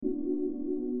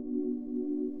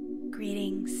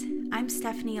Greetings. I'm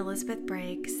Stephanie Elizabeth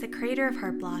Briggs, the creator of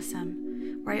Heart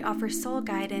Blossom, where I offer soul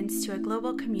guidance to a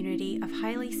global community of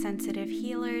highly sensitive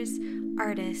healers,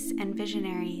 artists, and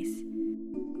visionaries.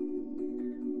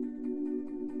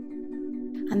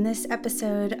 On this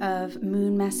episode of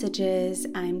Moon Messages,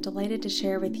 I'm delighted to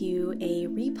share with you a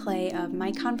replay of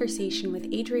my conversation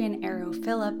with Adrienne Arrow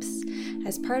Phillips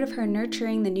as part of her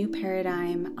Nurturing the New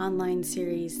Paradigm online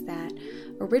series that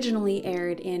originally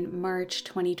aired in March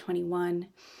 2021.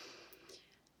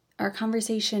 Our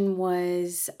conversation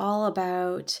was all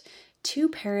about two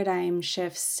paradigm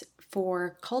shifts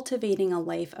for cultivating a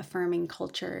life-affirming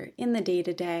culture in the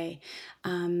day-to-day.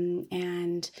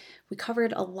 And we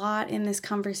covered a lot in this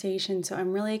conversation, so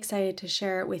I'm really excited to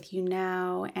share it with you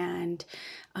now, and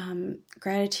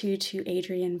gratitude to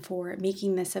Adrienne for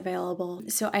making this available.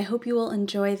 So I hope you will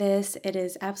enjoy this. It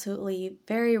is absolutely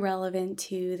very relevant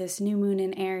to this new moon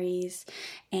in Aries,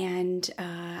 and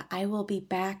I will be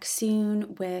back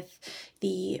soon with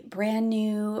the brand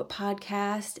new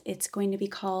podcast. It's going to be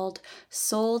called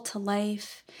Soul to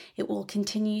Life. It will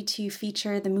continue to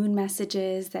feature the moon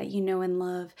messages that you know and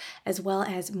love, as well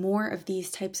as more of these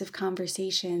types of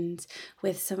conversations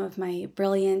with some of my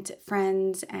brilliant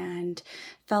friends and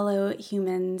fellow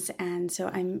humans. And so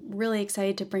I'm really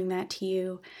excited to bring that to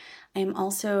you. I'm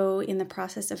also in the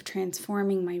process of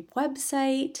transforming my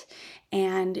website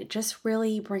and just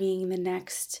really bringing the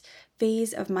next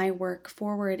phase of my work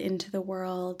forward into the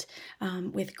world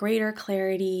with greater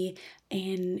clarity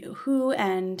in who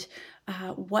and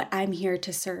what I'm here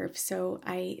to serve. So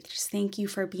I just thank you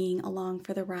for being along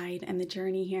for the ride and the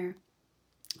journey here.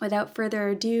 Without further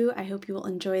ado, I hope you will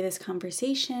enjoy this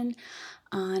conversation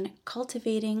on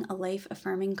cultivating a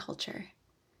life-affirming culture.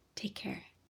 Take care.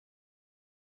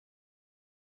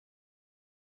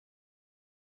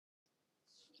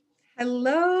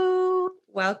 Hello,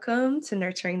 welcome to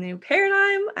Nurturing the New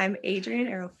Paradigm. I'm Adrienne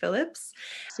Arrow Phillips.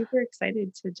 Super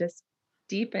excited to just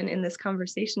deepen in this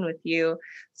conversation with you.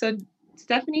 So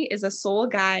Stephanie is a soul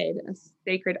guide, a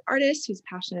sacred artist who's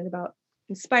passionate about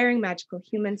inspiring magical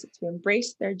humans to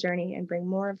embrace their journey and bring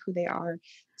more of who they are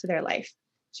to their life.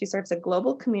 She serves a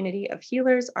global community of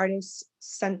healers, artists,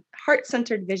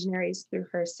 heart-centered visionaries through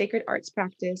her sacred arts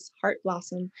practice, Heart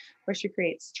Blossom, where she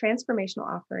creates transformational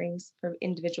offerings for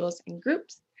individuals and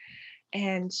groups.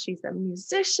 And she's a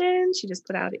musician. She just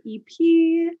put out an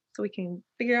EP, so we can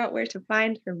figure out where to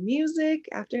find her music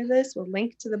after this. We'll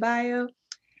link to the bio.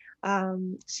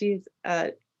 She's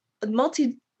a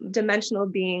multi-dimensional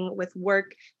being with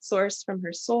work sourced from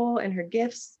her soul and her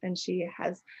gifts, and she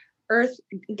has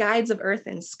guides of earth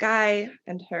and sky,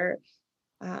 and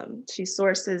she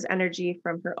sources energy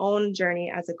from her own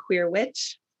journey as a queer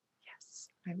witch. Yes,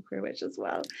 I'm a queer witch as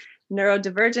well.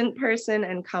 Neurodivergent person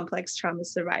and complex trauma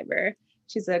survivor.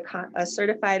 She's a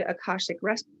certified Akashic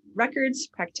Records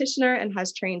practitioner and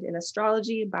has trained in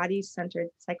astrology, body-centered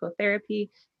psychotherapy,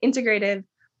 integrative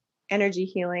energy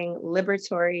healing,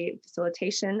 liberatory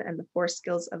facilitation, and the 4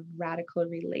 skills of radical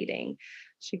relating.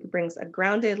 She brings a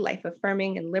grounded,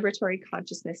 life-affirming, and liberatory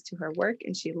consciousness to her work,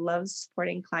 and she loves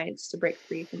supporting clients to break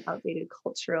free from outdated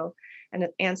cultural and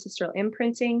ancestral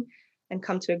imprinting and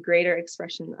come to a greater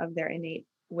expression of their innate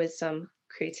wisdom,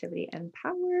 creativity, and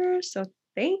power. So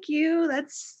thank you.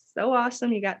 That's so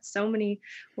awesome. You got so many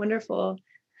wonderful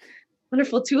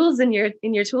tools in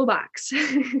your toolbox.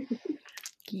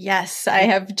 Yes, I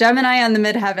have Gemini on the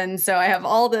midheaven, so I have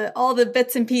all the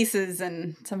bits and pieces,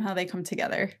 and somehow they come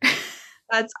together.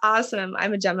 That's awesome.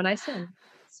 I'm a Gemini sun,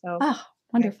 so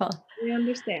wonderful. We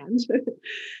understand.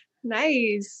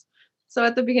 Nice. So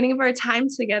at the beginning of our time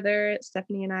together,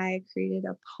 Stephanie and I created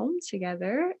a poem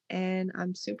together, and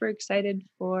I'm super excited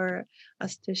for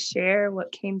us to share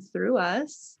what came through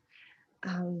us.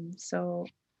 So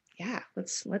yeah,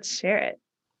 let's share it.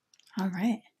 All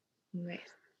right. Nice.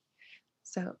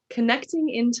 So connecting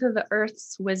into the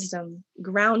earth's wisdom,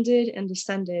 grounded and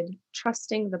descended,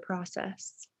 trusting the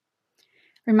process.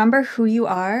 Remember who you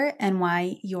are and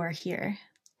why you are here.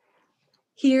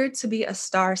 Here to be a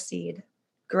star seed,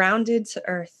 grounded to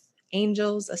earth,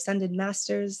 angels, ascended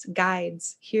masters,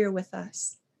 guides here with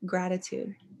us.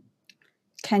 Gratitude.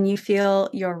 Can you feel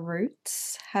your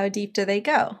roots? How deep do they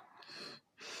go?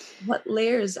 What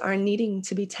layers are needing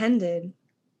to be tended?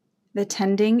 The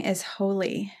tending is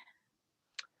holy.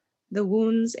 The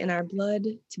wounds in our blood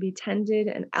to be tended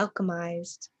and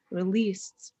alchemized,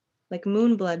 released like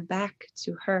moon blood back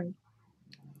to her.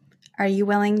 Are you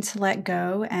willing to let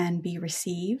go and be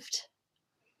received?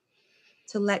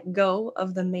 To let go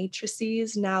of the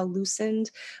matrices now loosened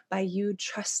by you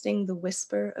trusting the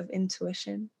whisper of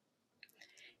intuition.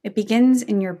 It begins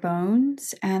in your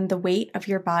bones and the weight of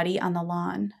your body on the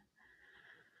lawn.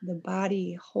 The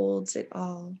body holds it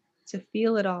all, to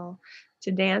feel it all,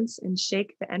 to dance and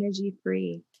shake the energy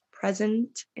free,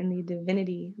 present in the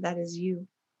divinity that is you.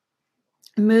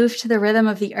 Move to the rhythm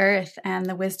of the earth and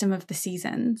the wisdom of the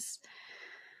seasons.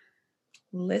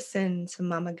 Listen to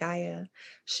Mama Gaia.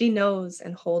 She knows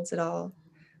and holds it all.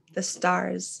 The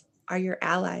stars are your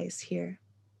allies here.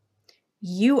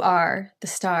 You are the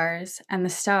stars, and the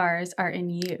stars are in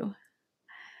you.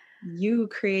 You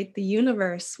create the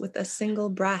universe with a single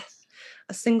breath,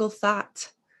 a single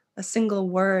thought, a single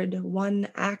word. One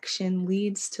action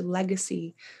leads to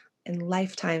legacy and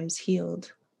lifetimes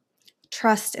healed.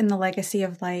 Trust in the legacy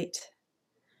of light.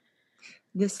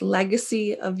 This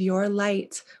legacy of your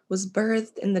light was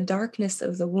birthed in the darkness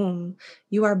of the womb.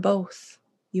 You are both.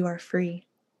 You are free.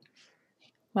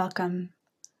 Welcome.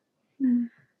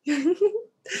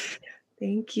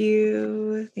 Thank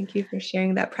you. Thank you for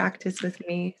sharing that practice with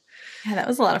me. Yeah, that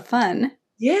was a lot of fun.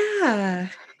 Yeah.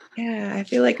 Yeah. I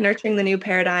feel like nurturing the new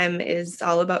paradigm is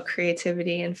all about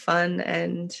creativity and fun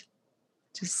and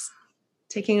just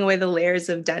taking away the layers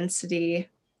of density,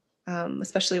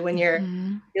 especially when you're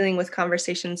dealing with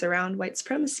conversations around white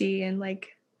supremacy and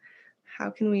like, how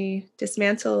can we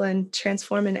dismantle and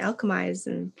transform and alchemize?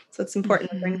 And so it's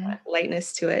important to bring that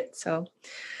lightness to it. So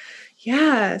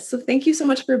yeah. So thank you so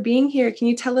much for being here. Can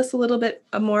you tell us a little bit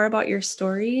more about your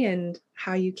story and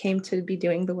how you came to be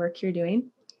doing the work you're doing?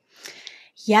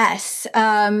 Yes.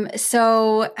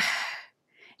 So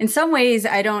in some ways,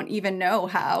 I don't even know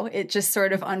how. It just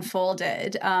sort of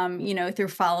unfolded, through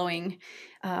following,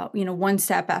 one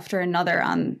step after another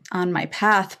on my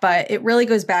path. But it really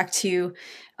goes back to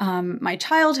my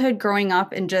childhood, growing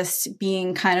up and just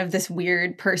being kind of this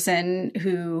weird person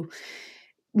who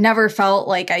never felt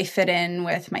like I fit in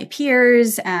with my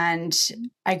peers. And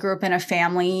I grew up in a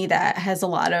family that has a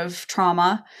lot of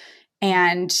trauma,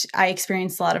 and I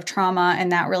experienced a lot of trauma,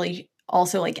 and that really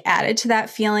also like added to that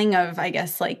feeling of, I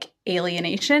guess, like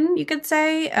alienation, you could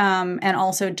say. And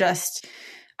also just,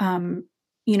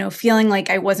 feeling like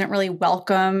I wasn't really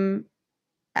welcome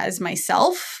as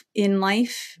myself in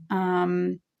life.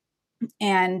 And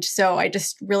so I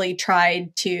just really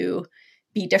tried to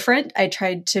be different. I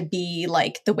tried to be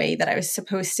like the way that I was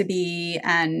supposed to be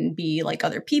and be like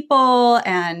other people.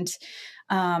 And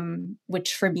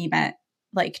which for me meant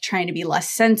like trying to be less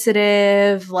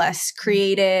sensitive, less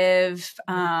creative,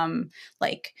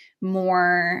 like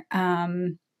more,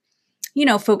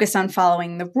 focused on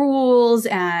following the rules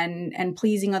and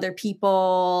pleasing other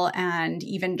people, and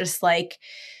even just like,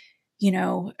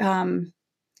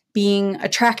 being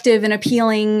attractive and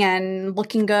appealing and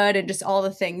looking good and just all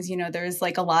the things. There's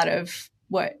like a lot of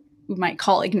what we might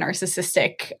call like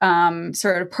narcissistic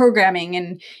sort of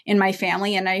programming in my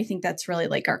family. And I think that's really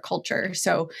like our culture.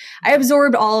 So I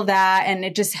absorbed all of that, and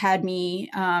it just had me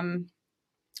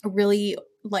really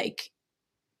like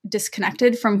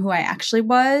disconnected from who I actually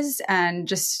was, and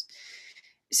just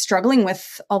struggling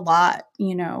with a lot,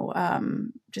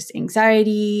 just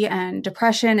anxiety and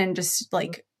depression and just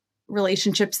like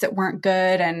relationships that weren't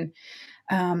good. And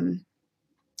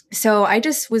so I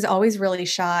just was always really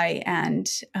shy. And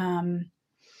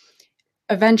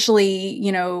eventually,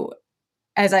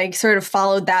 as I sort of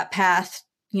followed that path,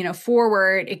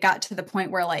 forward, it got to the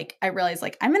point where like I realized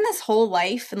like I'm in this whole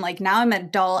life, and like now I'm an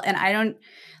adult, and I don't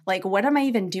like, what am I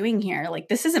even doing here? Like,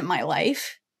 this isn't my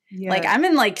life. Yeah. Like I'm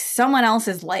in like someone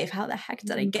else's life. How the heck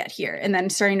did I get here? And then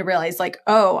starting to realize like,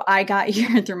 oh, I got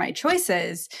here through my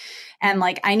choices, and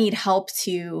like I need help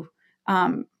to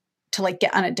like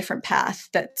get on a different path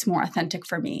that's more authentic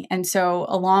for me. And so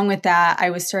along with that, I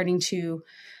was starting to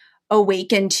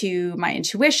awaken to my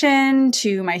intuition,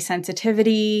 to my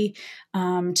sensitivity,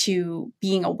 to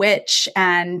being a witch.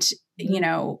 And,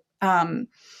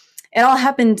 it all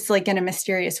happens like in a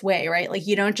mysterious way, right? Like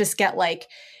you don't just get like,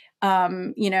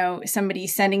 somebody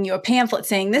sending you a pamphlet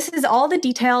saying, this is all the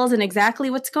details and exactly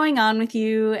what's going on with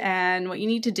you and what you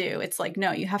need to do. It's like,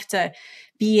 no, you have to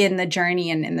be in the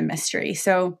journey and in the mystery.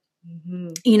 So,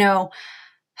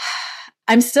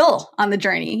 I'm still on the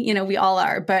journey, we all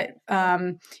are. But,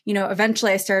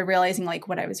 eventually I started realizing like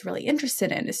what I was really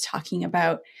interested in is talking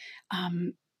about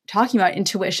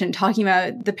intuition, talking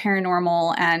about the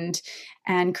paranormal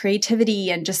and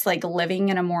creativity, and just like living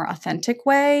in a more authentic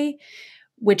way,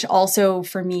 which also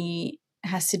for me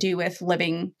has to do with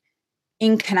living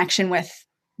in connection with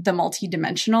the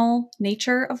multidimensional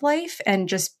nature of life and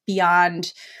just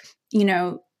beyond,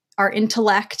 our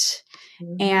intellect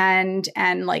and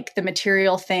like the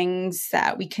material things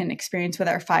that we can experience with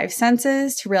our five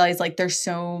senses, to realize like there's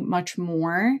so much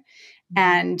more.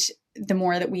 And the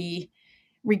more that we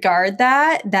regard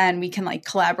that, then we can like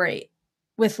collaborate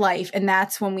with life. And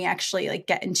that's when we actually like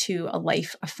get into a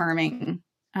life affirming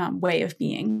way of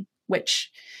being, which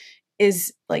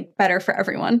is like better for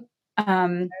everyone.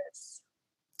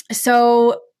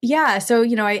 So yeah, so,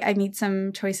 you know, I made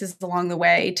some choices along the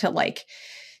way to like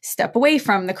step away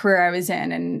from the career I was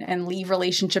in and leave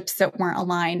relationships that weren't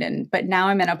aligned. But now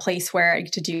I'm in a place where I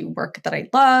get to do work that I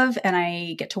love, and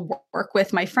I get to work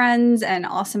with my friends and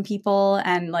awesome people.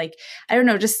 And like, I don't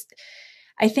know, just,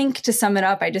 I think to sum it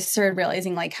up, I just started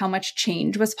realizing like how much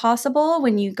change was possible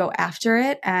when you go after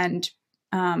it. And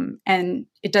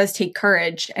it does take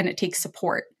courage, and it takes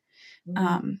support.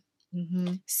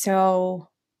 So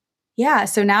yeah,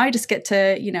 so now I just get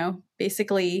to, you know,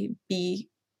 basically be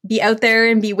out there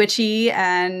and be witchy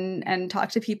and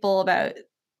talk to people about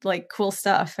like cool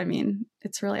stuff. I mean,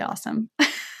 it's really awesome.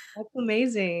 That's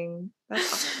amazing.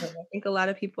 That's awesome. I think a lot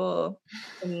of people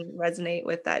can resonate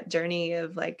with that journey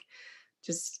of like,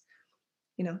 just,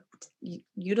 you know,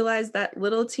 utilize that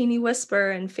little teeny whisper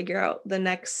and figure out the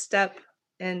next step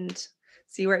and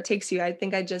see where it takes you. I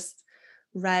think I just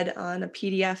read on a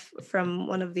PDF from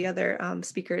one of the other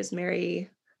speakers,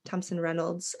 Mary Thompson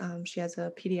Reynolds. She has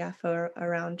a PDF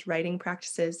around writing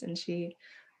practices, and she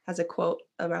has a quote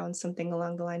around something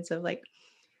along the lines of like,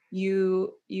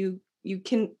 you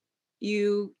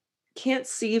can't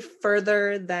see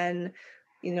further than,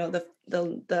 you know,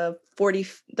 the 40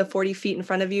 feet in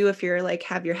front of you if you're like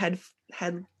have your head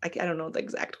like, I don't know the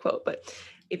exact quote, but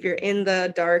if you're in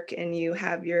the dark and you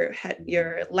have your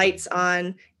lights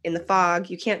on in the fog,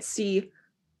 you can't see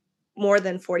more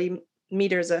than 40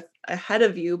 meters ahead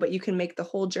of you, but you can make the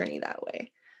whole journey that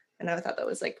way. And I thought that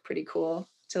was like pretty cool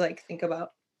to like think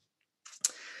about.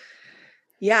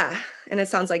 Yeah. And it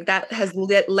sounds like that has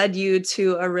led you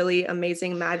to a really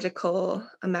amazing, magical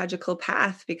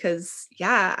path, because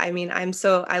yeah, I mean,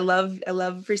 I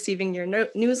love receiving your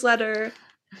newsletter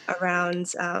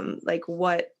around like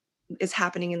what is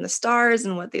happening in the stars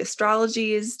and what the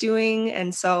astrology is doing.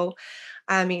 And so,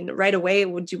 I mean, right away,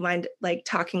 would you mind like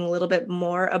talking a little bit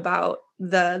more about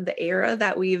the era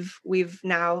that we've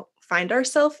now find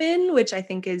ourselves in, which I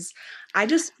think is, I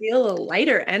just feel a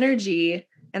lighter energy,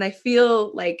 and I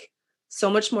feel like so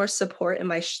much more support in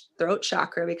my throat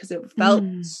chakra, because it felt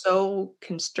so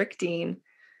constricting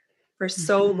for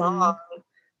so long,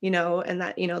 you know, and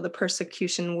that, you know, the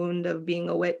persecution wound of being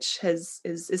a witch is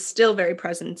still very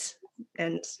present,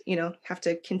 and, you know, have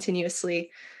to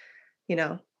continuously, you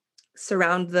know,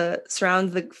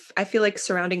 I feel like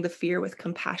surrounding the fear with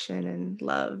compassion and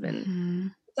love,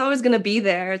 and it's always going to be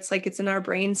there. It's like, it's in our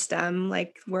brain stem.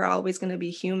 Like, we're always going to be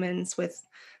humans with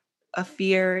a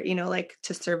fear, you know, like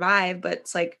to survive, but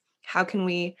it's like, how can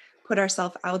we put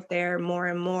ourselves out there more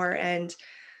and more, and,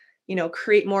 you know,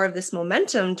 create more of this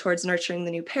momentum towards nurturing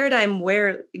the new paradigm,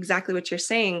 where exactly what you're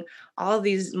saying, all of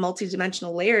these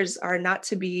multidimensional layers are not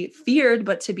to be feared,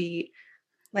 but to be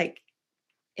like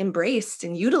embraced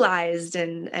and utilized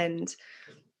and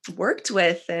worked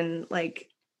with. And like,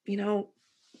 you know,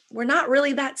 we're not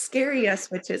really that scary, us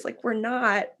witches, like we're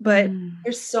not, but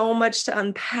there's so much to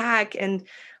unpack, and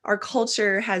our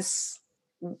culture has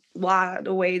a lot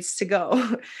of ways to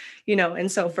go, you know.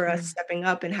 And so for us stepping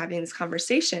up and having these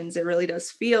conversations, it really does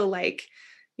feel like,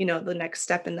 you know, the next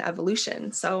step in the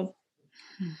evolution. So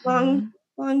long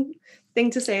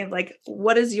thing to say, like,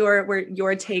 what is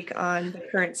your take on the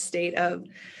current state of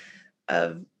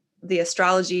the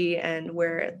astrology and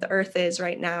where the earth is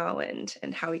right now,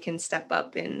 and how we can step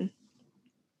up in.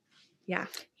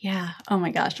 Yeah. Oh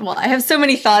my gosh. Well, I have so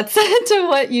many thoughts to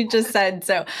what you just said.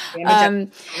 So,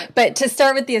 but to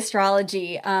start with the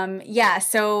astrology,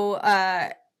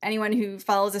 so anyone who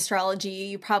follows astrology,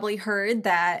 you probably heard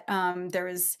that there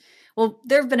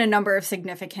have been a number of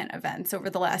significant events over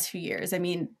the last few years. I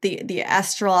mean, the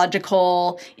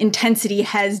astrological intensity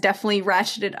has definitely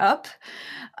ratcheted up,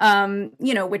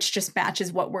 you know, which just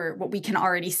matches what we can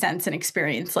already sense and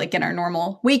experience like in our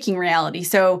normal waking reality.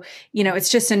 So, you know, it's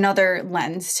just another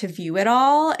lens to view it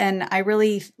all. And I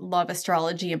really love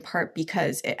astrology in part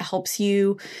because it helps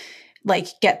you like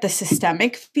get the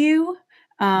systemic view,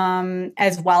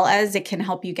 as well as it can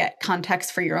help you get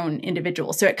context for your own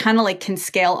individual. So it kind of like can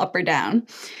scale up or down.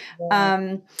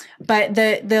 Yeah. But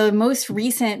the most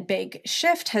recent big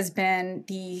shift has been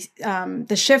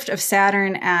the shift of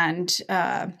Saturn and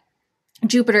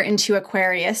Jupiter into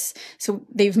Aquarius. So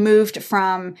they've moved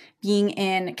from being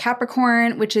in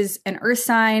Capricorn, which is an earth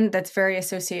sign that's very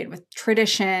associated with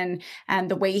tradition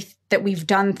and the way that we've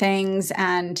done things,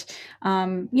 and,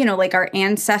 you know, like our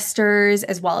ancestors,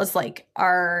 as well as like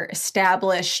our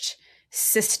established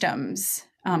systems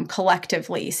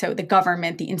collectively. So the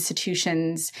government, the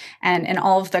institutions, and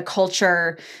all of the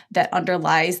culture that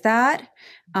underlies that.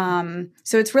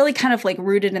 So it's really kind of like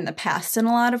rooted in the past in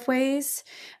a lot of ways.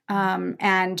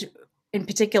 And in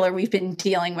particular, we've been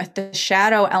dealing with the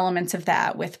shadow elements of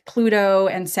that with Pluto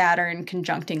and Saturn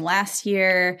conjuncting last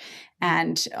year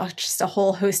and just a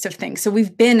whole host of things. So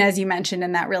we've been, as you mentioned,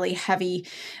 in that really heavy,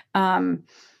 shadow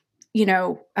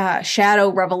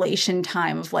revelation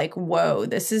time of like, whoa,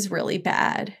 this is really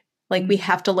bad. Like, we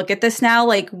have to look at this now.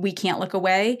 Like, we can't look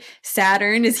away.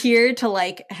 Saturn is here to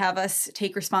like have us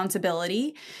take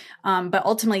responsibility. But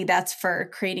ultimately that's for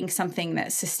creating something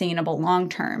that's sustainable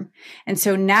long-term. And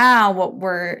so now what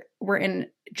we're in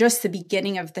just the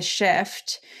beginning of the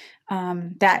shift.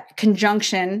 That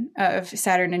conjunction of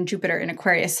Saturn and Jupiter in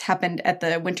Aquarius happened at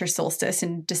the winter solstice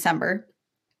in December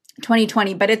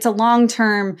 2020, but it's a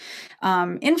long-term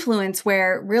influence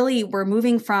where really we're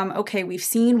moving from, okay, we've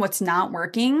seen what's not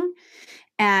working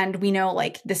and we know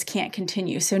like this can't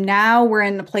continue. So now we're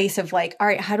in the place of like, all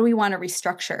right, how do we want to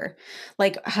restructure?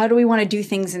 Like, how do we want to do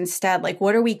things instead? Like,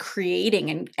 what are we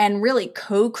creating and really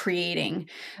co-creating?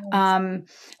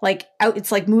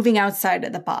 It's like moving outside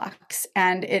of the box,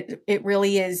 and it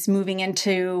really is moving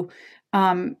into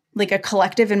like a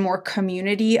collective and more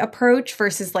community approach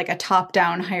versus like a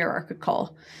top-down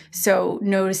hierarchical. So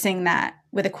noticing that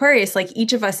with Aquarius, like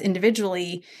each of us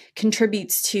individually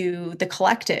contributes to the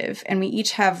collective, and we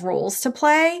each have roles to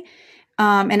play.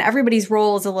 And everybody's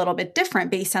role is a little bit different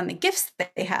based on the gifts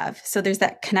that they have. So there's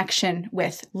that connection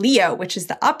with Leo, which is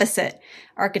the opposite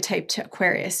archetype to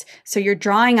Aquarius. So you're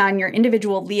drawing on your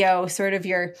individual Leo, sort of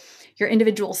your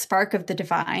individual spark of the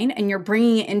divine, and you're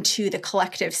bringing it into the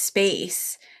collective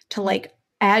space to like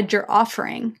add your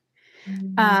offering.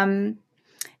 Mm-hmm.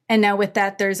 And now with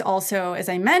that, there's also, as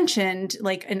I mentioned,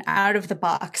 like an out of the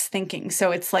box thinking.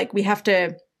 So it's like we have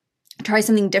to try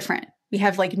something different. We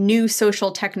have like new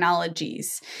social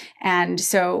technologies. And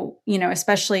so,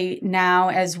 especially now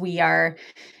as we are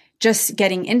just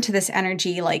getting into this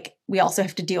energy, like we also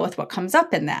have to deal with what comes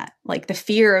up in that, like the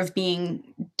fear of being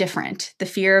different, the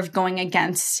fear of going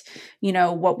against,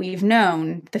 what we've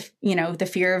known, the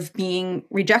fear of being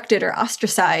rejected or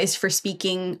ostracized for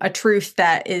speaking a truth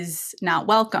that is not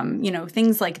welcome,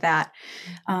 things like that.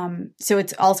 So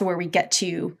it's also where we get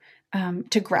to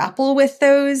grapple with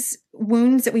those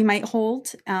wounds that we might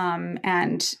hold.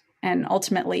 And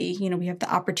ultimately, we have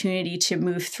the opportunity to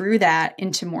move through that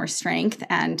into more strength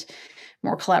and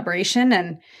more collaboration.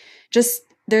 And just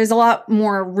there's a lot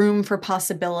more room for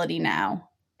possibility now.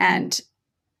 And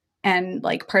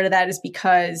like part of that is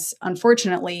because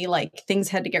unfortunately, like things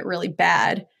had to get really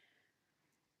bad,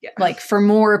 like for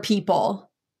more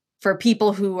people, for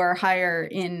people who are higher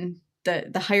in the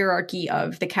hierarchy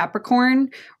of the Capricorn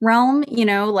realm,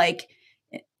 like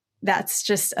that's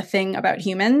just a thing about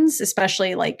humans,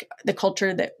 especially like the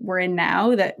culture that we're in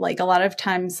now, that like a lot of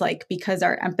times, like because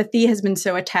our empathy has been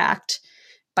so attacked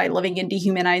by living in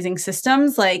dehumanizing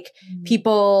systems, like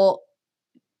people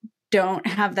don't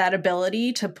have that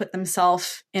ability to put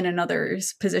themselves in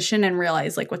another's position and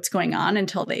realize like what's going on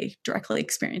until they directly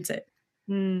experience it.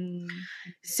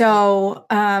 So,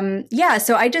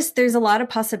 there's a lot of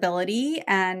possibility,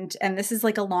 and this is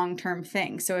like a long-term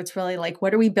thing. So it's really like,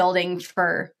 what are we building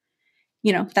for,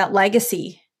 that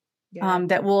legacy,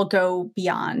 that will go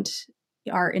beyond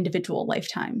our individual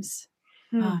lifetimes.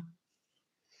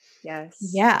 Yes.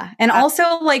 Yeah. And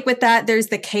also like with that, there's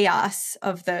the chaos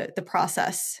of the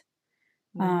process.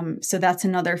 So that's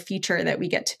another feature that we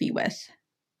get to be with.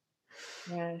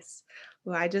 Yes.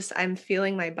 Well, I'm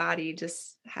feeling my body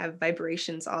just have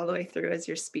vibrations all the way through as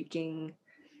you're speaking,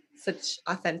 such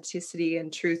authenticity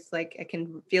and truth. Like I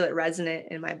can feel it resonate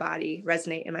in my body.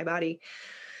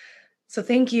 So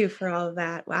thank you for all of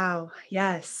that. Wow.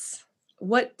 Yes.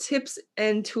 What tips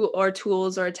and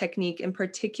tools or technique in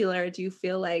particular do you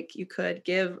feel like you could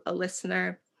give a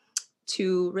listener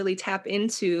to really tap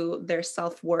into their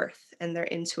self-worth and their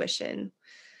intuition?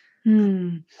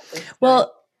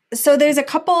 Well, so there's a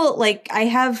couple, like I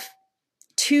have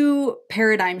 2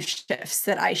 paradigm shifts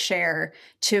that I share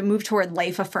to move toward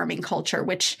life affirming culture,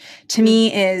 which to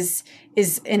me is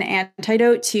an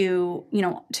antidote to,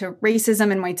 to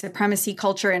racism and white supremacy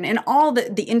culture and all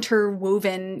the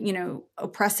interwoven,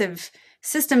 oppressive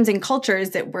systems and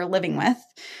cultures that we're living with,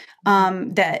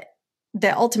 that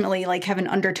ultimately like have an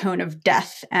undertone of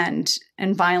death and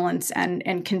violence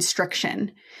and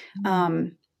constriction.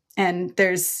 And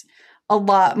there's a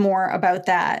lot more about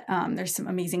that. There's some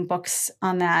amazing books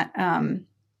on that.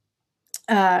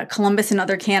 Columbus and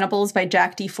Other Cannibals by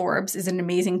Jack D. Forbes is an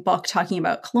amazing book talking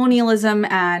about colonialism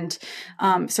and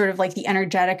sort of like the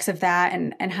energetics of that,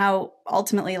 and how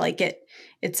ultimately like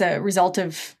it's a result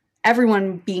of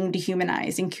everyone being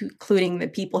dehumanized, including the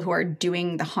people who are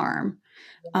doing the harm.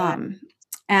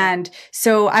 And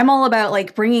so I'm all about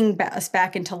like bringing us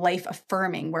back into life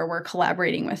affirming, where we're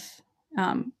collaborating with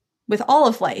all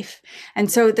of life. And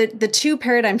so the two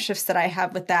paradigm shifts that I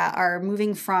have with that are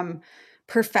moving from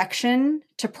perfection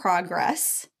to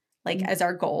progress, like as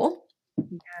our goal.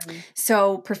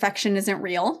 So perfection isn't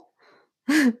real.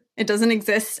 It doesn't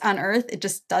exist on Earth. It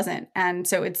just doesn't. And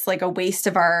so it's like a waste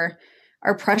of our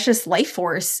precious life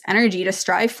force energy to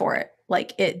strive for it.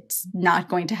 Like it's not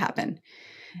going to happen.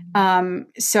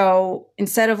 So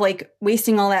instead of like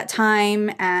wasting all that time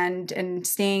and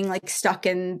staying like stuck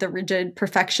in the rigid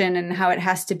perfection and how it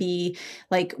has to be,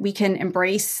 like we can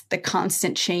embrace the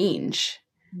constant change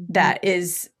that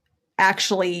is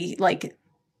actually like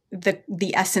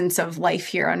the essence of life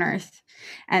here on Earth.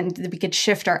 And we could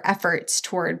shift our efforts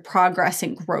toward progress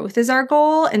and growth as our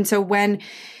goal. And so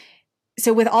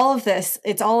with all of this,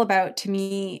 it's all about, to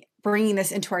me, bringing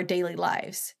this into our daily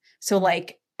lives. So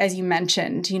like, as you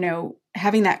mentioned,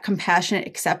 having that compassionate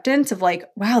acceptance of like,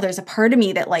 wow, there's a part of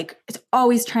me that like is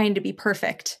always trying to be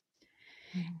perfect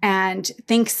and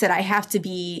thinks that I have to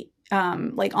be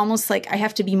like almost like I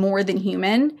have to be more than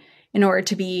human in order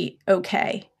to be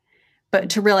okay.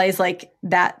 But to realize like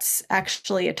that's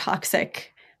actually a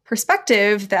toxic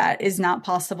perspective that is not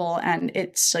possible. And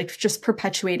it's like just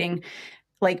perpetuating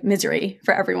like misery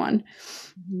for everyone.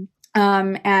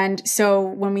 And so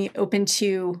when we open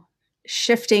to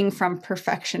shifting from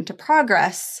perfection to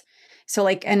progress, so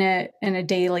like in a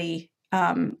daily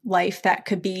life, that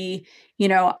could be,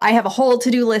 I have a whole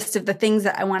to-do list of the things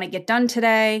that I want to get done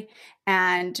today.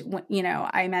 And,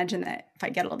 I imagine that if I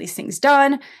get all these things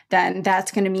done, then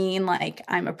that's going to mean like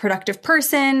I'm a productive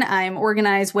person, I'm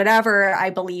organized, whatever I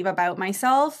believe about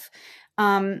myself.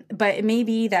 But it may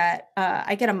be that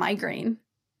I get a migraine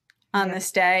on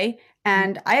this day,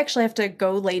 and I actually have to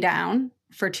go lay down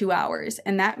for 2 hours.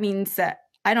 And that means that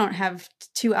I don't have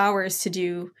 2 hours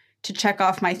to check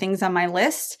off my things on my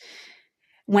list.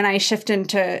 When I shift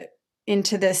into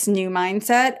this new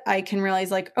mindset, I can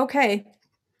realize like, okay,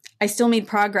 I still made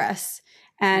progress,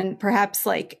 and perhaps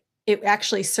like it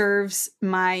actually serves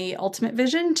my ultimate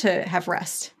vision to have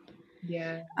rest.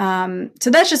 Yeah. So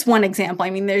that's just one example.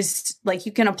 I mean, there's like,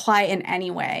 you can apply in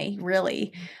any way,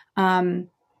 really.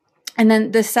 And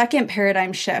then the second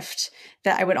paradigm shift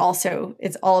that I would also,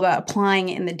 it's all about applying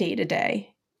it in the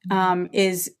day-to-day,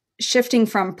 is shifting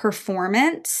from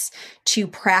performance to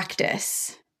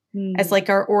practice as like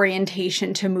our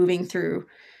orientation to moving through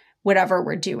whatever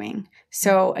we're doing.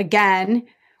 So again,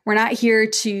 we're not here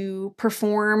to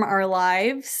perform our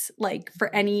lives like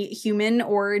for any human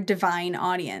or divine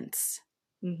audience.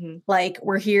 Like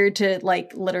we're here to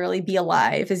like literally be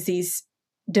alive as these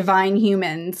divine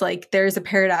humans. Like there's a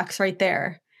paradox right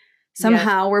there.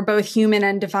 Somehow we're both human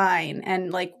and divine,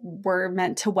 and like we're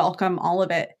meant to welcome all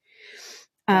of it.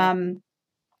 And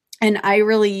I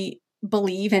really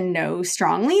believe and know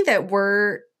strongly that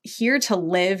we're here to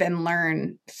live and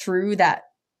learn through that,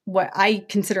 what I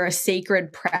consider a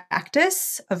sacred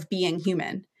practice of being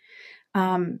human,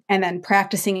 and then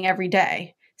practicing every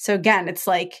day. So again, it's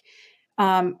like,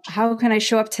 how can I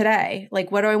show up today?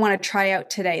 Like, what do I want to try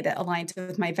out today that aligns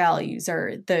with my values,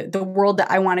 or the world that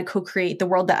I want to co-create, the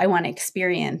world that I want to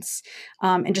experience,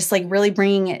 and just like really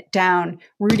bringing it down,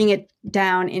 rooting it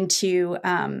down into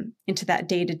that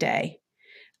day to day.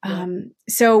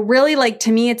 So really, like,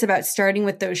 to me, it's about starting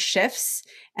with those shifts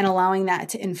and allowing that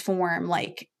to inform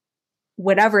like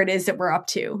whatever it is that we're up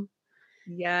to.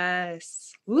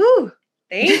 Yes. Woo.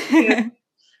 Thank you.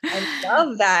 I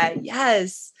love that.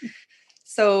 Yes.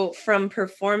 So from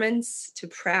performance to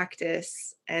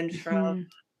practice, and from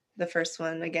the first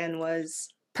one again was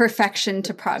perfection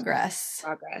to progress.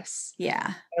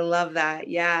 Yeah. I love that.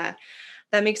 Yeah.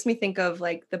 That makes me think of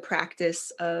like the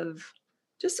practice of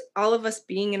just all of us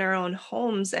being in our own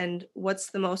homes, and what's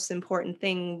the most important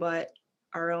thing but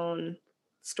our own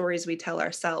stories we tell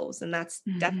ourselves. And that's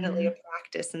definitely a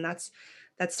practice. And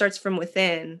that starts from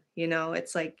within,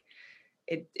 it's like,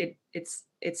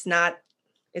 it's not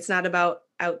about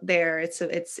out there.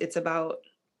 It's about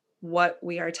what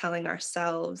we are telling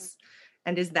ourselves.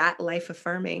 And is that life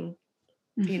affirming?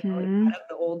 Out of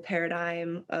the old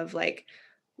paradigm of like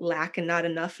lack and not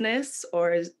enoughness,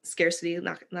 or scarcity,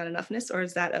 not enoughness, or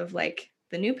is that of like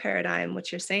the new paradigm,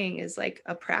 what you're saying is like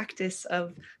a practice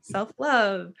of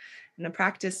self-love, and a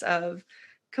practice of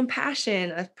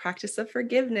compassion, a practice of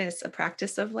forgiveness, a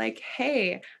practice of like,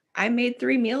 hey, I made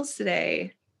 3 meals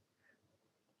today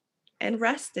and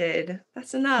rested.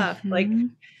 That's enough. Like, Mm-hmm.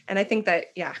 and I think that,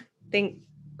 think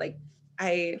like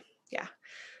I, yeah,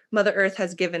 Mother Earth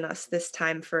has given us this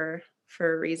time for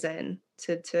a reason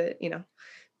to,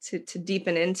 to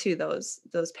deepen into those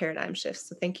paradigm shifts.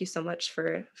 So thank you so much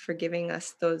for giving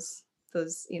us those,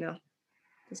 those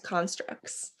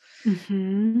constructs.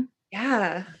 Mm-hmm.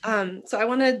 Yeah. So I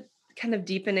want to kind of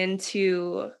deepen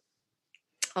into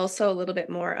also a little bit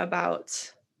more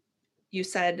about, you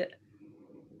said,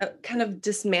 kind of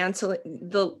dismantling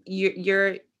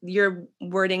your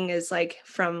wording is like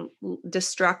from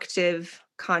destructive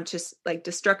conscious, like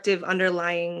destructive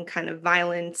underlying kind of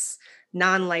violence,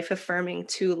 non-life affirming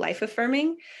to life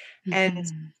affirming. And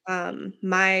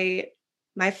my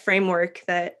framework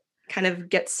that kind of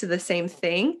gets to the same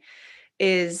thing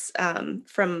is from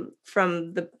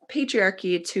the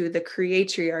patriarchy to the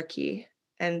creatriarchy,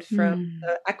 and from Mm-hmm.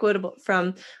 the equitable,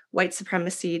 from white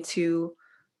supremacy to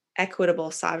equitable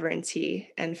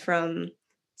sovereignty, and from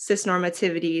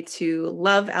cisnormativity to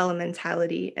love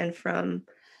elementality, and from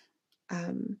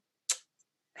um,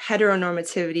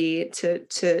 heteronormativity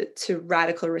to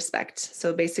radical respect.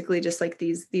 So basically, just like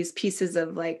these pieces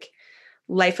of like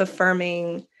life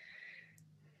affirming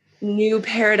new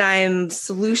paradigm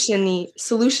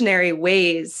solutionary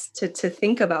ways to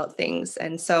think about things.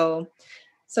 And so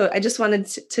I just wanted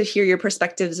to hear your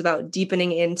perspectives about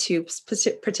deepening into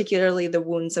particularly the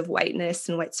wounds of whiteness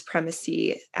and white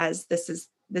supremacy, as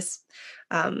this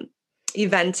um,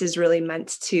 event is really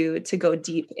meant to go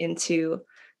deep into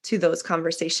those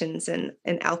conversations and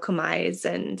alchemize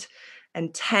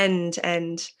and tend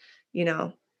and you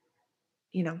know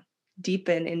you know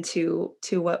deepen into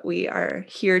what we are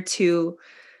here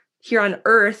on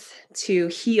earth to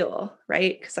heal,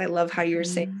 right? Because I love how you're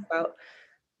saying about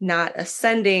not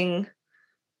ascending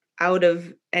out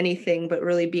of anything, but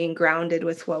really being grounded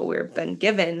with what we've been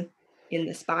given in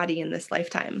this body in this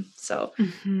lifetime. So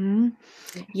Mm-hmm.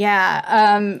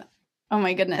 Yeah. Oh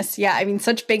my goodness. Yeah. I mean,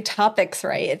 such big topics,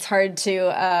 right? It's hard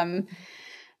to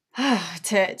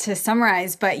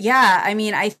summarize, but yeah, I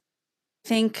mean, I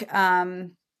think,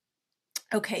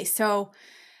 okay, so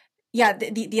yeah,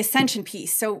 the ascension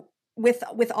piece. So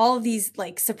with all of these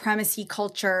like supremacy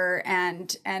culture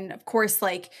and of course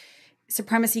like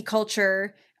supremacy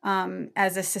culture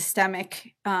as a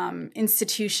systemic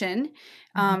institution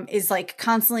is like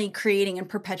constantly creating and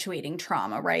perpetuating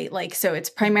trauma, right? Like, so it's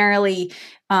primarily,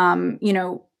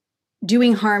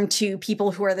 doing harm to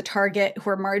people who are the target, who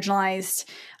are marginalized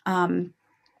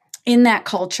in that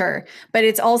culture. But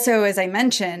it's also, as I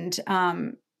mentioned,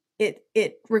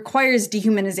 it requires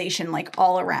dehumanization like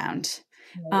all around.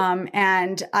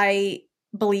 And I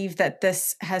believe that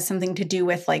this has something to do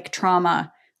with like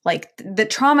trauma. Like the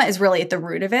trauma is really at the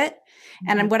root of it.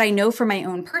 And what I know from my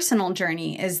own personal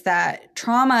journey is that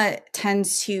trauma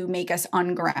tends to make us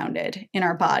ungrounded in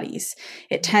our bodies.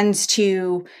 It tends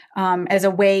to, as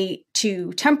a way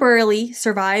to temporarily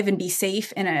survive and be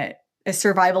safe in a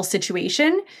survival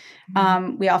situation.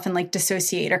 We often like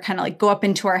dissociate or kind of like go up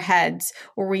into our heads,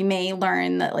 or we may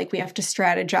learn that like we have to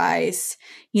strategize,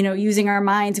 using our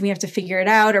minds, and we have to figure it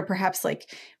out, or perhaps like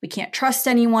we can't trust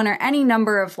anyone, or any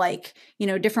number of like,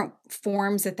 different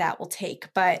forms that will take.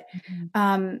 But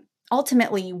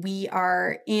ultimately, we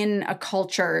are in a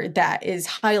culture that is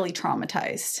highly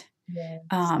traumatized.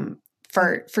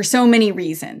 For so many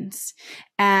reasons.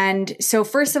 And so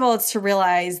first of all, it's to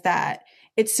realize that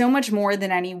it's so much more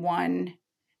than any one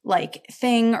like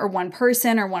thing or one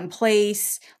person or one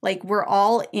place. Like we're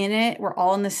all in it. We're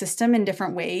all in the system in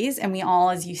different ways. And we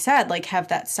all, as you said, like have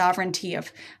that sovereignty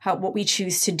of what we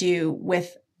choose to do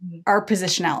with our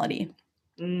positionality.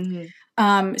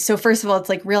 So first of all, it's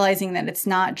like realizing that it's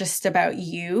not just about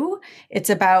you, it's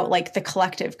about like the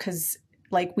collective, because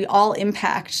like we all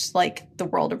impact like the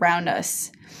world around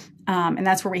us. And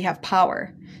that's where we have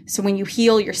power. So when you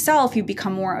heal yourself, you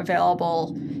become more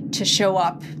available to show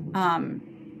up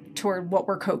toward what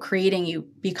we're co-creating. You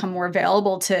become more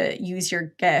available to use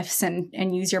your gifts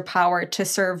and use your power to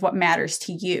serve what matters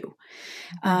to you.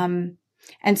 And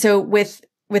so with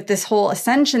this whole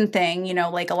ascension thing,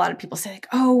 like a lot of people say like,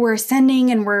 oh, we're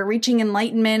ascending and we're reaching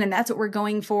enlightenment and that's what we're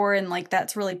going for. And like,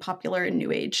 that's really popular in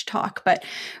New Age talk. But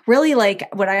really like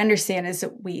what I understand is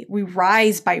that we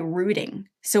rise by rooting.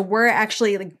 So we're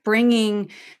actually like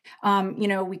bringing,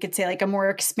 we could say like a more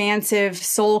expansive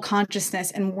soul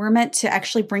consciousness, and we're meant to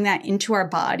actually bring that into our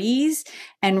bodies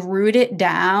and root it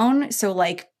down. So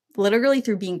like literally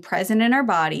through being present in our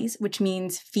bodies, which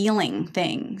means feeling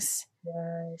things.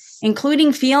 Yes.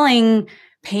 Including feeling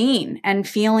pain and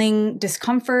feeling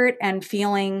discomfort and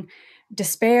feeling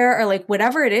despair or like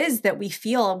whatever it is that we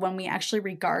feel when we actually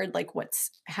regard like what's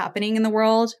happening in the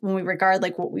world, when we regard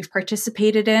like what we've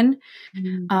participated in,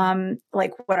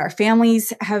 like what our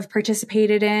families have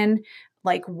participated in,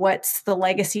 like what's the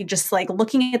legacy, just like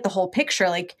looking at the whole picture,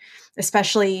 like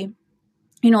especially,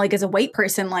 like as a white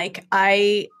person, like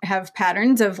I have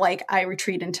patterns of like I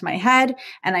retreat into my head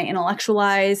and I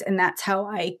intellectualize, and that's how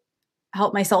I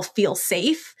help myself feel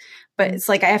safe. But it's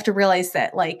like I have to realize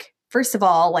that, like, first of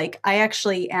all, like I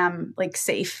actually am like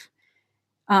safe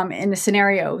in a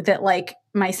scenario that like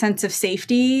my sense of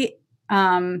safety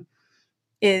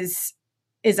is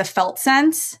a felt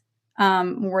sense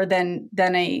more than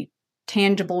a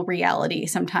tangible reality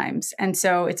sometimes. And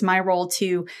so it's my role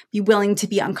to be willing to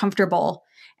be uncomfortable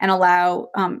and allow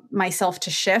myself to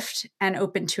shift and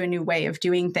open to a new way of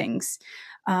doing things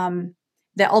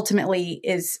that ultimately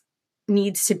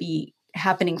needs to be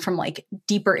happening from like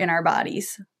deeper in our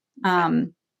bodies.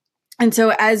 And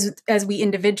so as we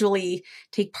individually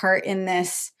take part in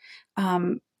this,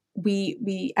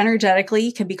 we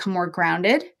energetically can become more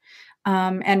grounded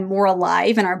and more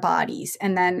alive in our bodies.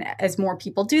 And then as more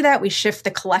people do that, we shift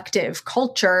the collective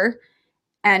culture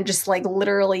and just like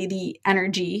literally the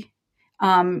energy,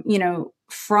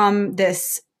 from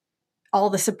this,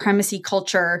 all the supremacy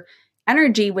culture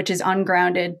energy, which is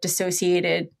ungrounded,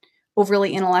 dissociated,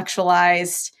 overly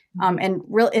intellectualized,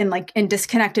 and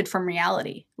disconnected from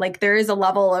reality. Like there is a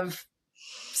level of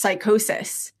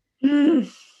psychosis.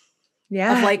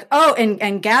 Yeah. Of like, oh,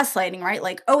 and gaslighting, right?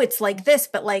 Like, oh, it's like this,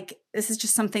 but like, this is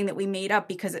just something that we made up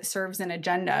because it serves an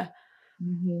agenda.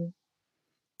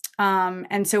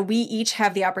 And so we each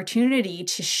have the opportunity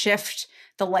to shift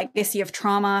the legacy of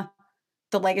trauma,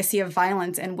 the legacy of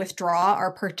violence, and withdraw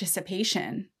our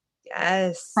participation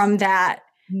from that,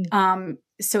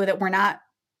 so that we're not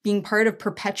being part of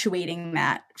perpetuating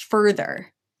that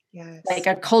further. Like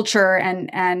a culture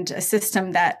and a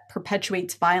system that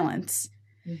perpetuates violence.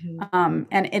 And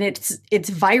it's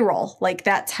viral, like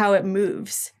that's how it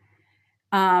moves.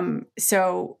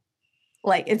 So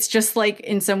like, it's just like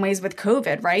in some ways with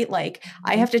COVID, right? Like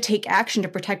I have to take action to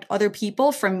protect other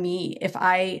people from me if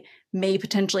I may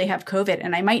potentially have COVID,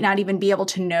 and I might not even be able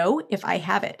to know if I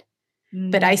have it,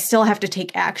 but I still have to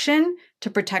take action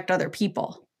to protect other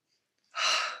people.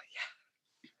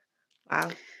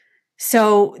 Wow.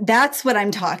 So that's what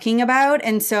I'm talking about.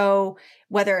 And so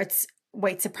whether it's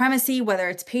white supremacy, whether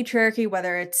it's patriarchy,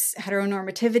 whether it's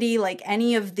heteronormativity, like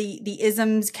any of the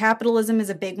isms, capitalism is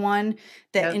a big one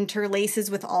that interlaces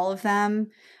with all of them.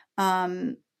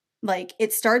 Like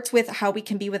it starts with how we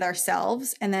can be with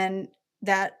ourselves, and then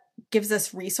that gives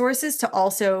us resources to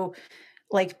also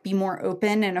like be more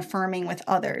open and affirming with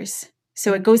others.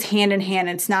 So it goes hand in hand.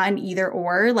 It's not an either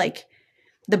or. Like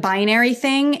the binary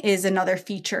thing is another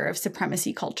feature of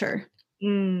supremacy culture,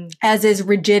 as is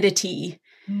rigidity.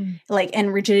 Like,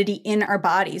 and rigidity in our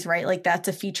bodies, right? Like that's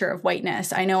a feature of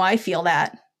whiteness. I know I feel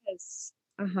that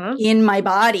in my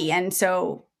body. And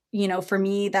so, for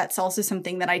me, that's also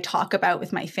something that I talk about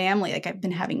with my family. Like I've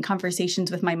been having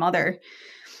conversations with my mother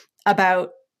about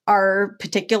our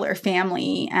particular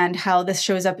family and how this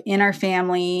shows up in our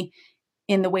family,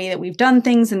 in the way that we've done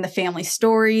things, and the family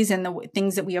stories, and the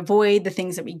things that we avoid, the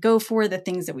things that we go for, the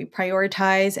things that we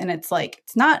prioritize. And it's like,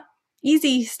 it's not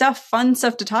easy stuff, fun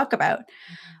stuff to talk about.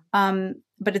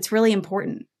 But it's really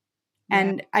important.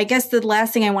 And I guess the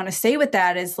last thing I want to say with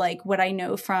that is like what I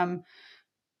know from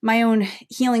my own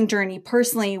healing journey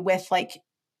personally with like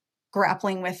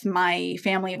grappling with my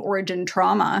family of origin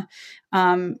trauma.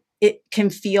 It can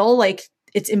feel like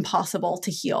it's impossible to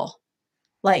heal.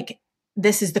 Like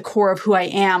this is the core of who I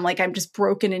am. Like I'm just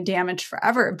broken and damaged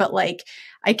forever. But like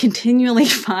I continually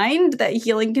find that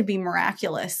healing can be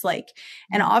miraculous. Like,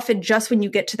 and often just when you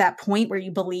get to that point where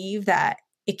you believe that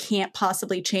it can't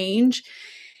possibly change,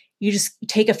 you just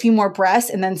take a few more breaths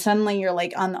and then suddenly you're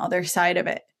like on the other side of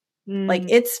it. Like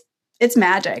it's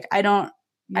magic. I don't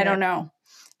know.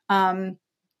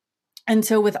 And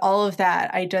so with all of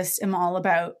that, I just am all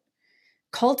about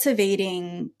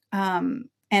cultivating,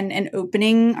 and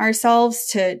opening ourselves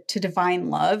to divine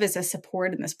love as a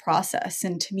support in this process.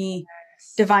 And to me,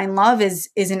 divine love is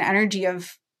an energy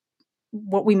of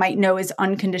what we might know as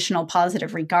unconditional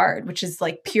positive regard, which is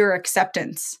like pure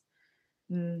acceptance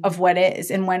of what is.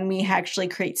 And when we actually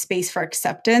create space for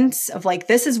acceptance of like,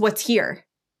 this is what's here.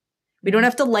 We don't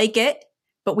have to like it,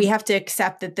 but we have to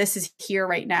accept that this is here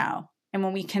right now. And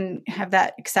when we can have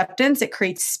that acceptance, it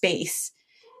creates space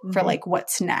for like,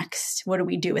 what's next? What do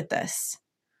we do with this?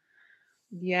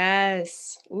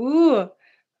 Yes. Ooh,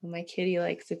 my kitty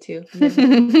likes it too.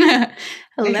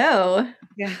 Hello.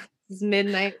 Yeah, it's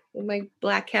midnight. My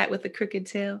black cat with a crooked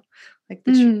tail like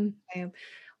the truth I am.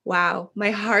 Wow.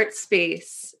 My heart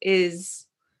space is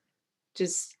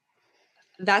just,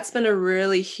 that's been a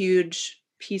really huge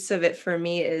piece of it for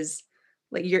me, is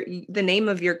like the name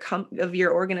of your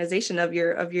organization, of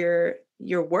your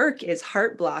work is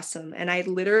Heart Blossom. And I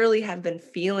literally have been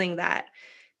feeling that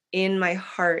in my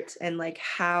heart, and like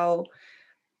how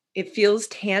it feels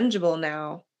tangible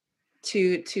now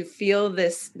to feel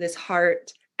this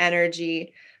heart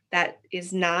energy that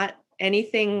is not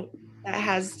anything that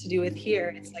has to do with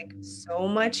here. It's like so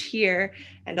much here,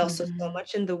 and also so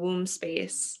much in the womb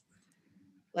space.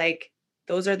 Like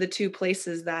those are the two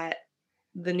places that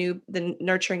the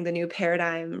nurturing the new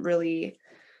paradigm really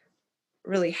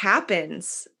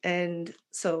happens. And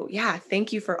so yeah,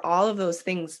 thank you for all of those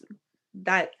things.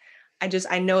 That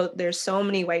I know there's so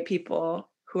many white people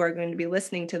who are going to be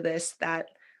listening to this that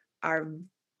are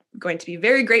going to be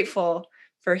very grateful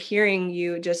for hearing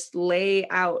you just lay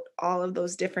out all of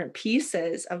those different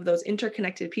pieces, of those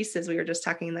interconnected pieces. We were just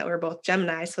talking that we're both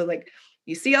Gemini, so like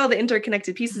you see all the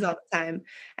interconnected pieces all the time,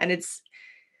 and it's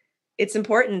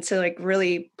important to like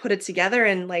really put it together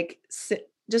and like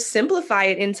just simplify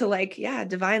it into like, yeah,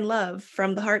 divine love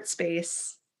from the heart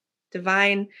space,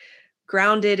 divine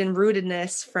grounded and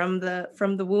rootedness from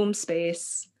the womb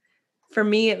space. For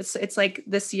me, it's like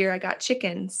this year I got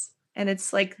chickens, and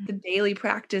it's like the daily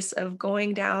practice of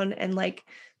going down and like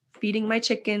feeding my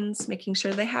chickens, making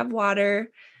sure they have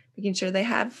water, making sure they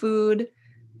have food,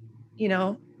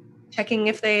 checking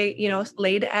if they,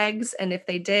 laid eggs. And if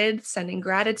they did, sending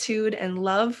gratitude and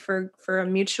love for a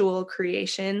mutual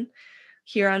creation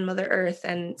here on Mother Earth.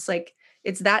 And it's like,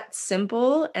 it's that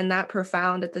simple and that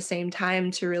profound at the same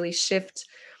time, to really shift,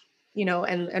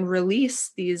 and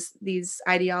release these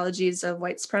ideologies of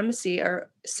white supremacy,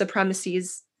 or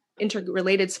supremacies,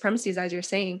 interrelated supremacies, as you're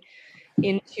saying,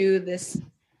 into this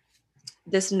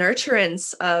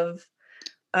nurturance of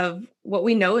what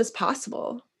we know is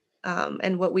possible,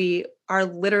 and what we are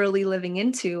literally living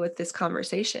into with this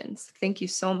conversations. Thank you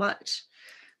so much.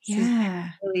 This is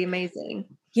really amazing.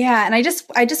 Yeah. And I just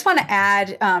want to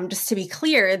add, just to be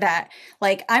clear, that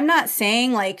like, I'm not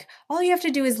saying like, all you have to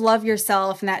do is love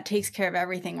yourself and that takes care of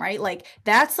everything, right? Like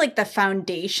that's like the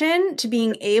foundation to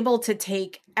being able to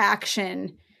take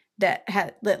action that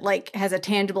has a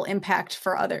tangible impact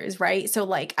for others, right? So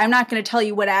like, I'm not going to tell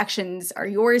you what actions are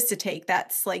yours to take.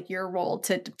 That's like your role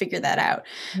to figure that out.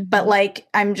 But like,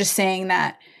 I'm just saying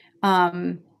that,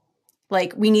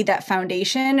 like we need that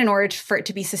foundation in order for it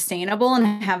to be sustainable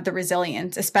and have the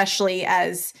resilience, especially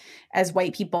as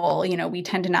white people, we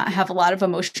tend to not have a lot of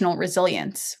emotional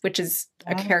resilience, which is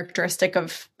a characteristic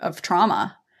of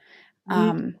trauma.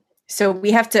 So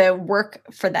we have to work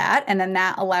for that. And then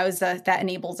that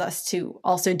enables us to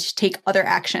also take other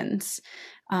actions.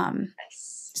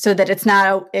 So that it's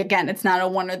not a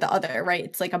one or the other, right?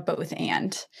 It's like a both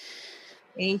and.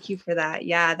 Thank you for that.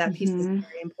 Yeah, that piece is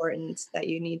very important, that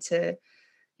you need to,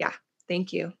 yeah,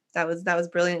 thank you. That was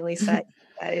brilliantly said.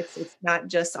 That it's not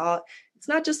just all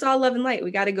love and light.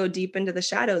 We got to go deep into the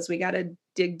shadows. We got to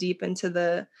dig deep into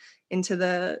the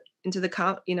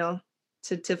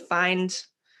to find,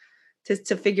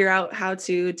 to figure out how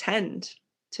to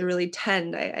really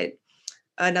tend.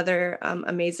 Another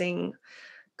amazing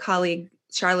colleague,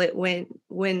 Charlotte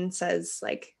Wynn says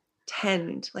like,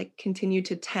 tend, like continue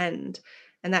to tend.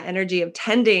 And that energy of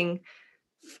tending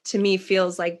to me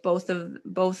feels like both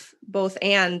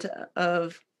and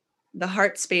of the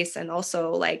heart space. And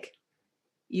also like,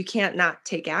 you can't not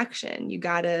take action. You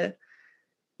gotta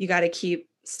keep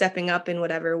stepping up in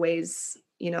whatever ways,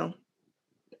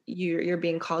 you're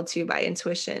being called to by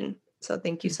intuition. So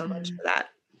thank you so much for that.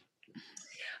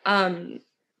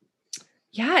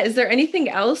 Yeah. Is there anything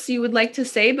else you would like to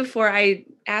say before I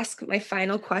ask my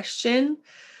final question?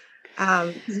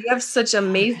 Because you have such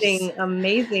amazing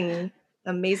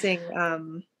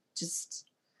just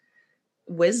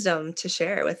wisdom to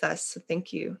share with us. So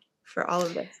thank you for all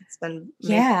of this. It's been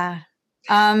amazing. Yeah.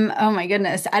 Oh my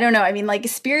goodness. I don't know. I mean, like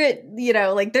spirit,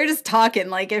 like they're just talking,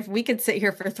 like if we could sit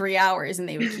here for 3 hours and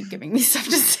they would keep giving me stuff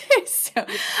to say. So,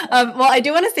 well, I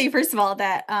do want to say, first of all,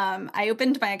 that, I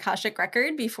opened my Akashic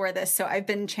record before this. So I've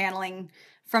been channeling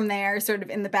from there sort of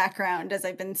in the background as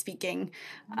I've been speaking.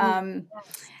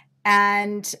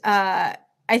 And,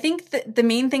 I think that the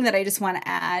main thing that I just want to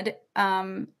add,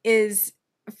 is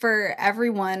for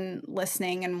everyone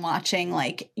listening and watching,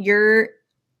 like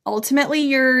ultimately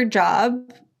your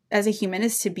job as a human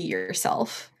is to be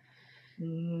yourself,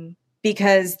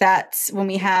 because that's when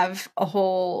we have a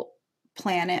whole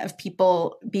planet of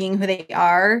people being who they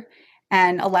are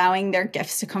and allowing their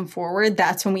gifts to come forward.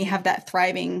 That's when we have that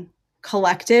thriving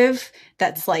collective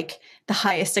that's like the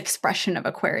highest expression of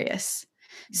Aquarius.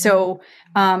 So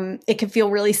it can feel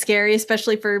really scary,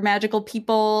 especially for magical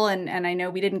people. And I know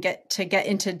we didn't get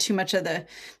into too much of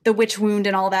the witch wound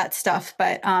and all that stuff,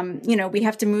 but we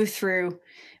have to move through.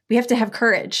 We have to have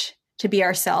courage to be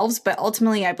ourselves. But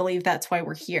ultimately, I believe that's why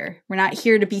we're here. We're not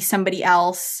here to be somebody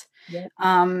else. Yeah.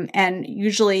 And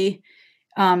usually,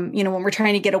 when we're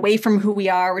trying to get away from who we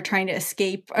are, we're trying to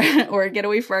escape or get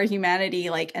away from our humanity,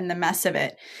 like, and the mess of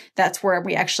it. That's where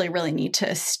we actually really need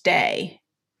to stay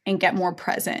and get more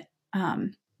present.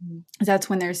 That's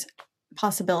when there's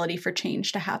possibility for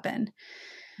change to happen.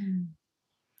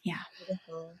 Yeah.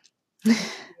 Beautiful. Thank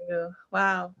you.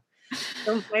 Wow.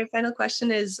 So my final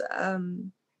question is,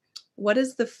 what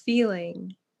is the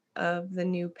feeling of the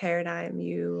new paradigm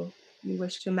you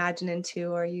wish to imagine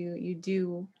into, or you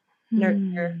do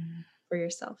nurture for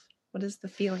yourself? What is the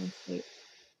feeling state?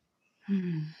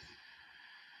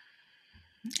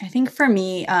 I think for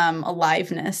me,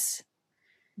 aliveness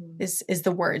is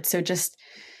the word. So just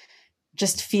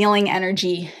feeling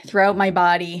energy throughout my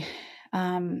body,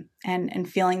 and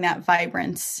feeling that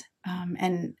vibrance,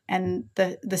 and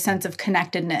the sense of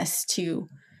connectedness to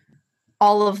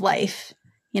all of life,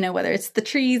 whether it's the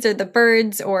trees or the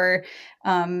birds or,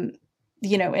 an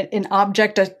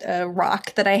object, a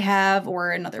rock that I have,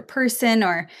 or another person,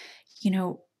 or,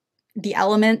 the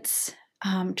elements,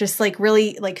 just like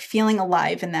really like feeling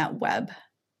alive in that web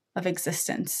of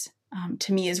existence,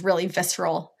 to me is really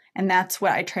visceral. And that's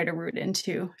what I try to root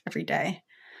into every day.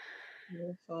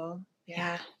 Beautiful.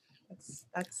 Yeah.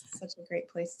 That's such a great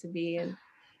place to be.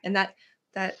 And that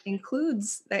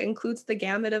includes the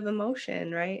gamut of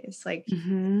emotion, right? It's like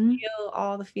feel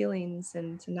all the feelings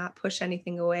and to not push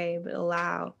anything away, but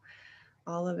allow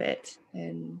all of it.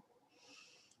 And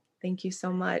thank you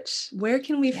so much. Where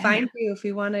can we find you if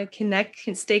we want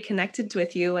to stay connected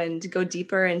with you and go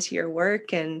deeper into your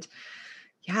work? And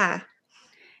yeah.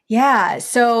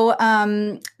 So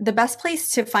the best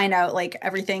place to find out like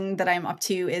everything that I'm up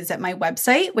to is at my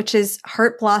website, which is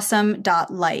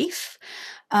heartblossom.life.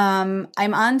 I'm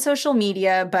on social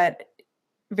media, but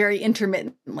very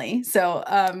intermittently. So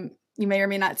you may or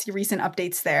may not see recent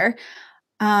updates there.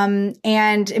 And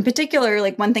in particular,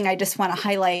 like one thing I just want to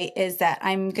highlight is that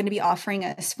I'm going to be offering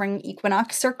a spring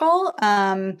equinox circle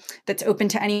that's open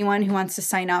to anyone who wants to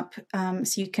sign up.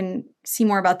 So you can see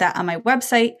more about that on my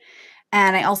website.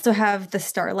 And I also have the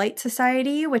Starlight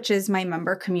Society, which is my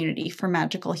member community for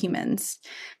magical humans.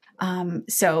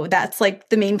 So that's like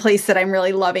the main place that I'm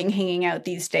really loving hanging out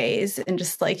these days, and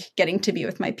just like getting to be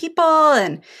with my people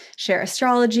and share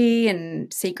astrology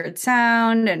and sacred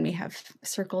sound. And we have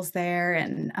circles there.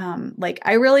 And like,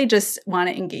 I really just want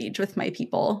to engage with my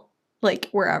people, like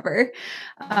wherever.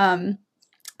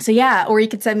 So yeah, or you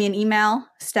could send me an email,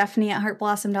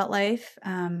 Stephanie@heartblossom.life.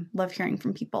 Love hearing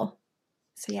from people.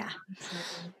 So yeah.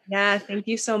 Yeah. Thank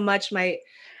you so much. I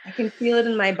can feel it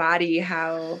in my body,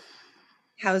 how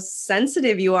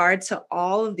sensitive you are to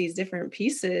all of these different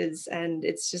pieces. And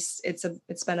it's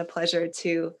been a pleasure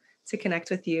to connect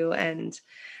with you. And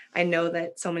I know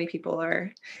that so many people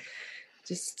are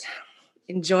just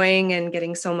enjoying and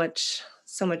getting so much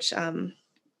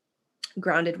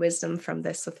grounded wisdom from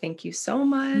this. So thank you so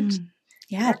much.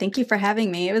 Yeah. Thank you for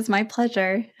having me. It was my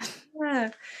pleasure.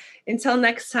 Yeah. Until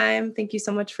next time, thank you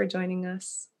so much for joining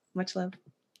us. Much love.